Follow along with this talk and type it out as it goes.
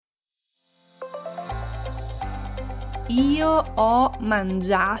io ho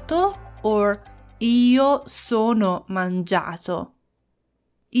mangiato or io sono mangiato?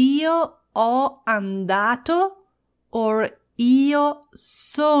 Io ho andato or io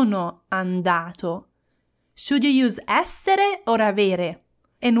sono andato? Should you use essere or avere?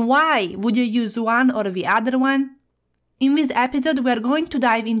 And why would you use one or the other one? In this episode, we are going to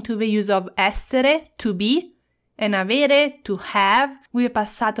dive into the use of essere, to be, and avere, to have, with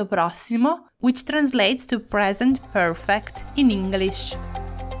passato prossimo, which translates to present perfect in English.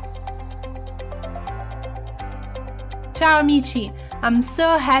 Ciao amici! I'm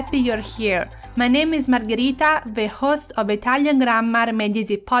so happy you're here. My name is Margherita, the host of Italian Grammar Made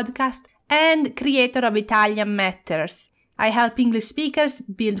Easy podcast and creator of Italian Matters. I help English speakers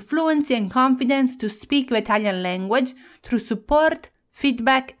build fluency and confidence to speak the Italian language through support,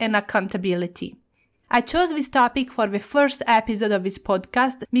 feedback, and accountability. I chose this topic for the first episode of this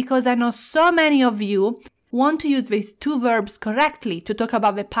podcast because I know so many of you want to use these two verbs correctly to talk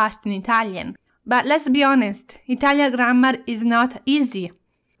about the past in Italian. But let's be honest, Italian grammar is not easy.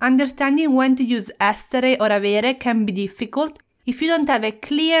 Understanding when to use essere or avere can be difficult if you don't have a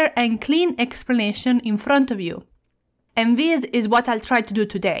clear and clean explanation in front of you. And this is what I'll try to do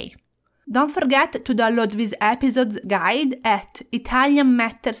today. Don't forget to download this episode's guide at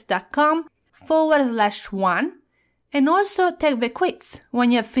italianmatters.com/1 and also take the quiz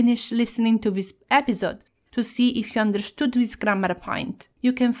when you have finished listening to this episode to see if you understood this grammar point.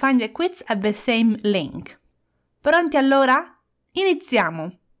 You can find the quiz at the same link. Pronti allora?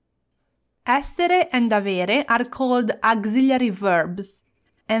 Iniziamo! Essere and avere are called auxiliary verbs,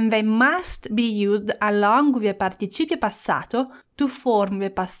 and they must be used along with the participio passato to form the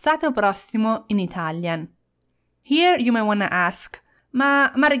passato prossimo in Italian. Here you may want to ask,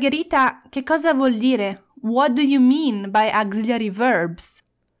 ma Margherita, che cosa vuol dire? What do you mean by auxiliary verbs?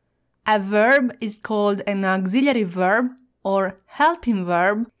 A verb is called an auxiliary verb or helping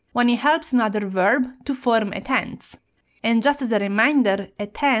verb when it helps another verb to form a tense. And just as a reminder, a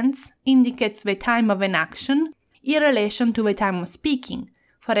tense indicates the time of an action in relation to the time of speaking.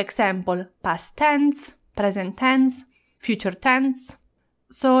 For example, past tense, present tense, future tense.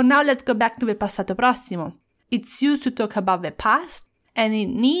 So now let's go back to the passato prossimo. It's used to talk about the past and it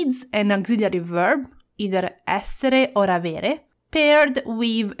needs an auxiliary verb, either essere or avere, paired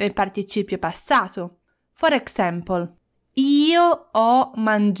with a participio passato. For example, io ho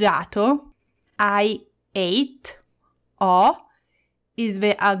mangiato, I ate, ho is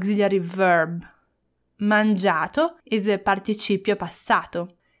the auxiliary verb. Mangiato is the participio passato,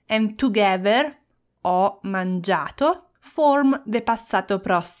 and together, ho mangiato, form the passato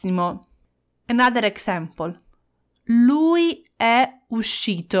prossimo. Another example. Lui è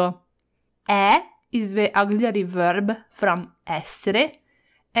uscito. È is the auxiliary verb from essere,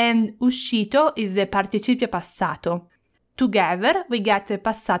 and uscito is the participio passato. Together, we get the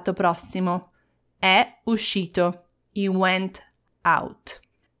passato prossimo. È uscito. He went out.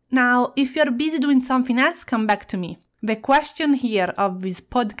 Now, if you're busy doing something else, come back to me. The question here of this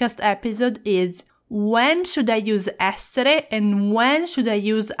podcast episode is, when should I use essere and when should I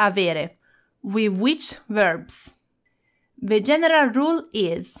use avere? With which verbs? The general rule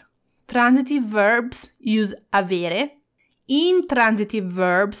is, transitive verbs use avere, intransitive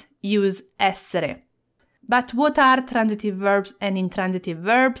verbs use essere. But what are transitive verbs and intransitive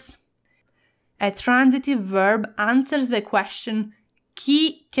verbs? A transitive verb answers the question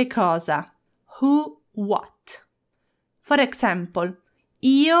chi che cosa, who what. For example,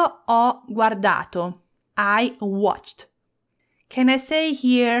 io ho guardato, I watched. Can I say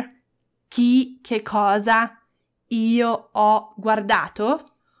here chi che cosa, io ho guardato,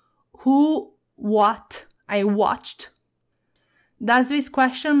 who what I watched? Does this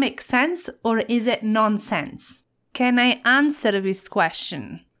question make sense or is it nonsense? Can I answer this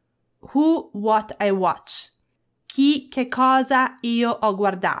question? Who what I watch? Chi che cosa io ho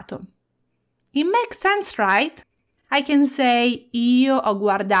guardato? It makes sense, right? I can say io ho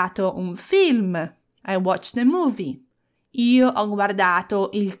guardato un film. I watched the movie. Io ho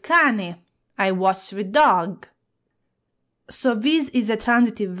guardato il cane. I watched the dog. So this is a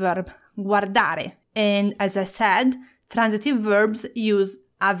transitive verb, guardare. And as I said, transitive verbs use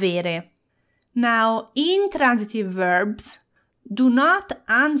avere. Now, intransitive verbs do not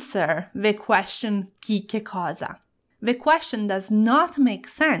answer the question chi che cosa. The question does not make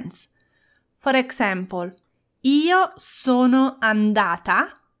sense. For example, io sono andata,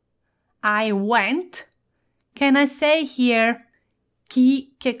 I went. Can I say here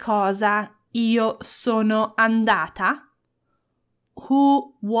chi che cosa, io sono andata?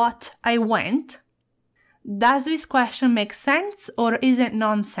 Who, what, I went? Does this question make sense or is it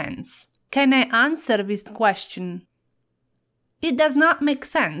nonsense? Can I answer this question? It does not make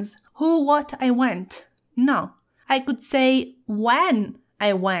sense. Who, what, I went. No. I could say when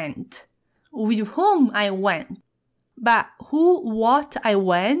I went, with whom I went. But who, what, I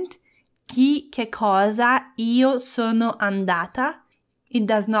went, chi, che cosa, io sono andata, it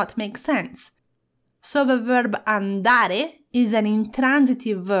does not make sense. So the verb andare is an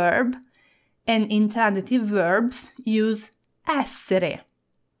intransitive verb, and intransitive verbs use essere.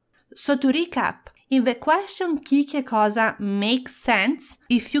 So to recap, if the question chi che cosa makes sense,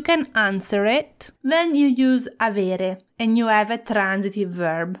 if you can answer it, then you use avere and you have a transitive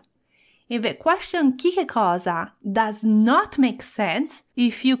verb. If the question chi che cosa does not make sense,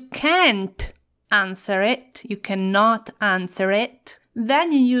 if you can't answer it, you cannot answer it,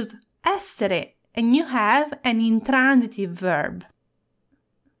 then you use essere and you have an intransitive verb.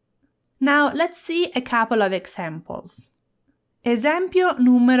 Now let's see a couple of examples. Esempio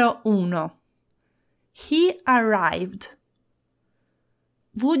numero 1. He arrived.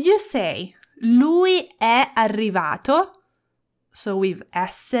 Would you say lui è arrivato, so with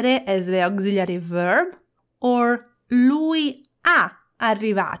essere as the auxiliary verb, or lui ha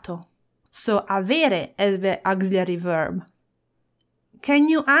arrivato, so avere as the auxiliary verb? Can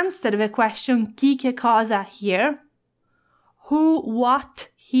you answer the question chi che cosa here? Who, what,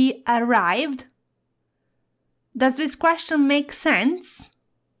 he arrived? Does this question make sense?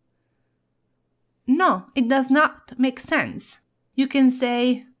 No, it does not make sense. You can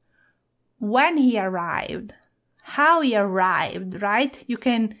say when he arrived, how he arrived, right? You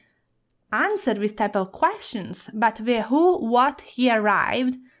can answer this type of questions, but the who, what, he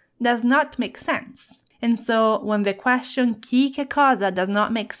arrived does not make sense. And so when the question chi che cosa does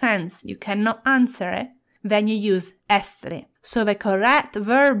not make sense, you cannot answer it, then you use essere. So the correct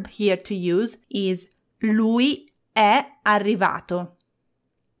verb here to use is lui è arrivato.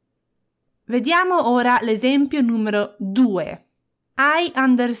 Vediamo ora l'esempio numero 2. I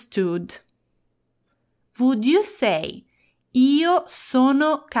understood. Would you say io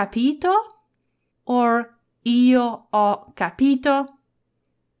sono capito or io ho capito?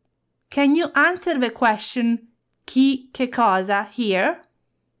 Can you answer the question chi che cosa here?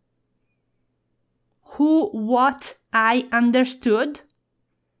 Who, what, I understood?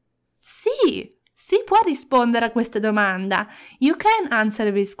 Sì, si può rispondere a questa domanda. You can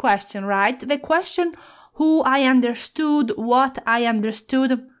answer this question, right? The question who I understood, what I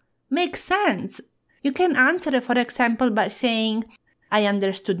understood makes sense. You can answer it, for example, by saying I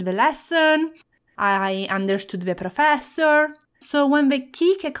understood the lesson, I understood the professor. So when the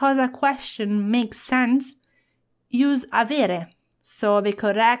chi che cosa question makes sense, use avere. So the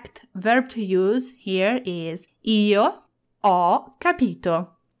correct verb to use here is io ho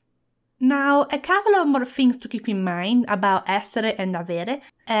capito. Now, a couple of more things to keep in mind about essere and avere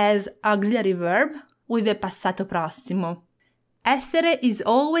as auxiliary verb with the passato prossimo. Essere is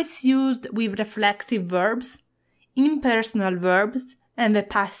always used with reflexive verbs, impersonal verbs, and the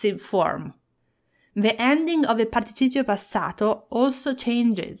passive form. The ending of the participio passato also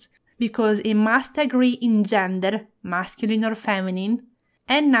changes because it must agree in gender, masculine or feminine,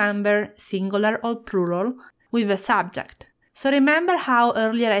 and number, singular or plural, with the subject. So remember how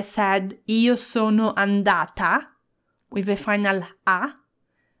earlier I said io sono andata with the final a?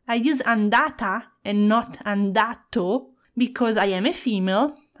 I use andata and not andato because I am a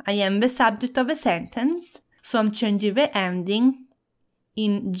female, I am the subject of a sentence, so I'm changing the ending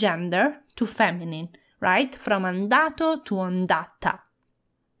in gender to feminine, right? From andato to andata.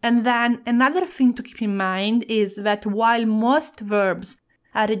 And then another thing to keep in mind is that while most verbs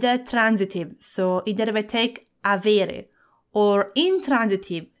are either transitive, so either they take avere, or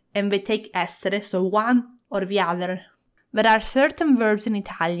intransitive and they take essere, so one or the other, there are certain verbs in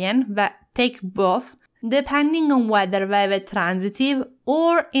Italian that take both depending on whether they have a transitive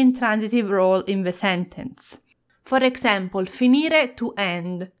or intransitive role in the sentence. For example, finire to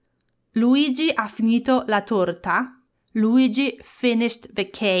end. Luigi ha finito la torta. Luigi finished the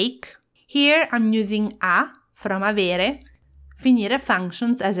cake. Here I'm using a from avere. Finire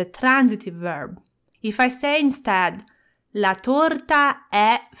functions as a transitive verb. If I say instead, la torta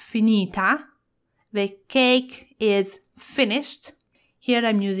è finita, the cake is finished. Here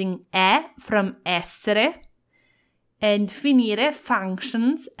I'm using è from essere, and finire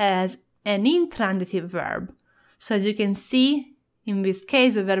functions as an intransitive verb. So as you can see, in this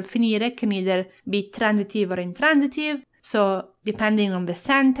case, the verb finire can either be transitive or intransitive. So depending on the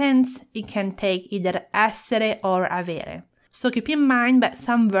sentence, it can take either essere or avere. So keep in mind that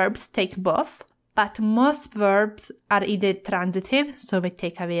some verbs take both, but most verbs are either transitive, so they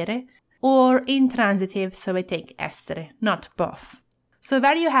take avere, or intransitive, so they take essere, not both. So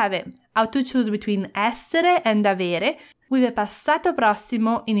there you have it, how to choose between essere and avere with a passato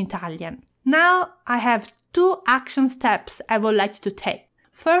prossimo in Italian. Now I have 2 action steps I would like you to take.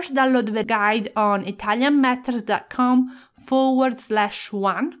 First, download the guide on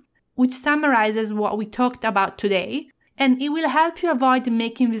italianmatters.com/1, which summarizes what we talked about today, and it will help you avoid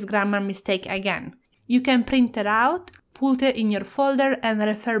making this grammar mistake again. You can print it out, put it in your folder, and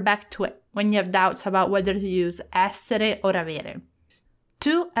refer back to it when you have doubts about whether to use essere or avere.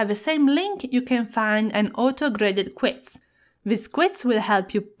 2, at the same link, you can find an auto-graded quiz. This quiz will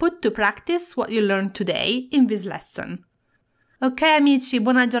help you put to practice what you learned today in this lesson. Ok amici,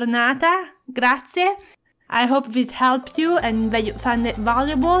 buona giornata, grazie. I hope this helped you and that you found it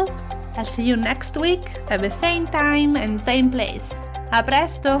valuable. I'll see you next week at the same time and same place. A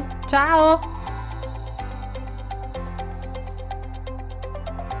presto, ciao!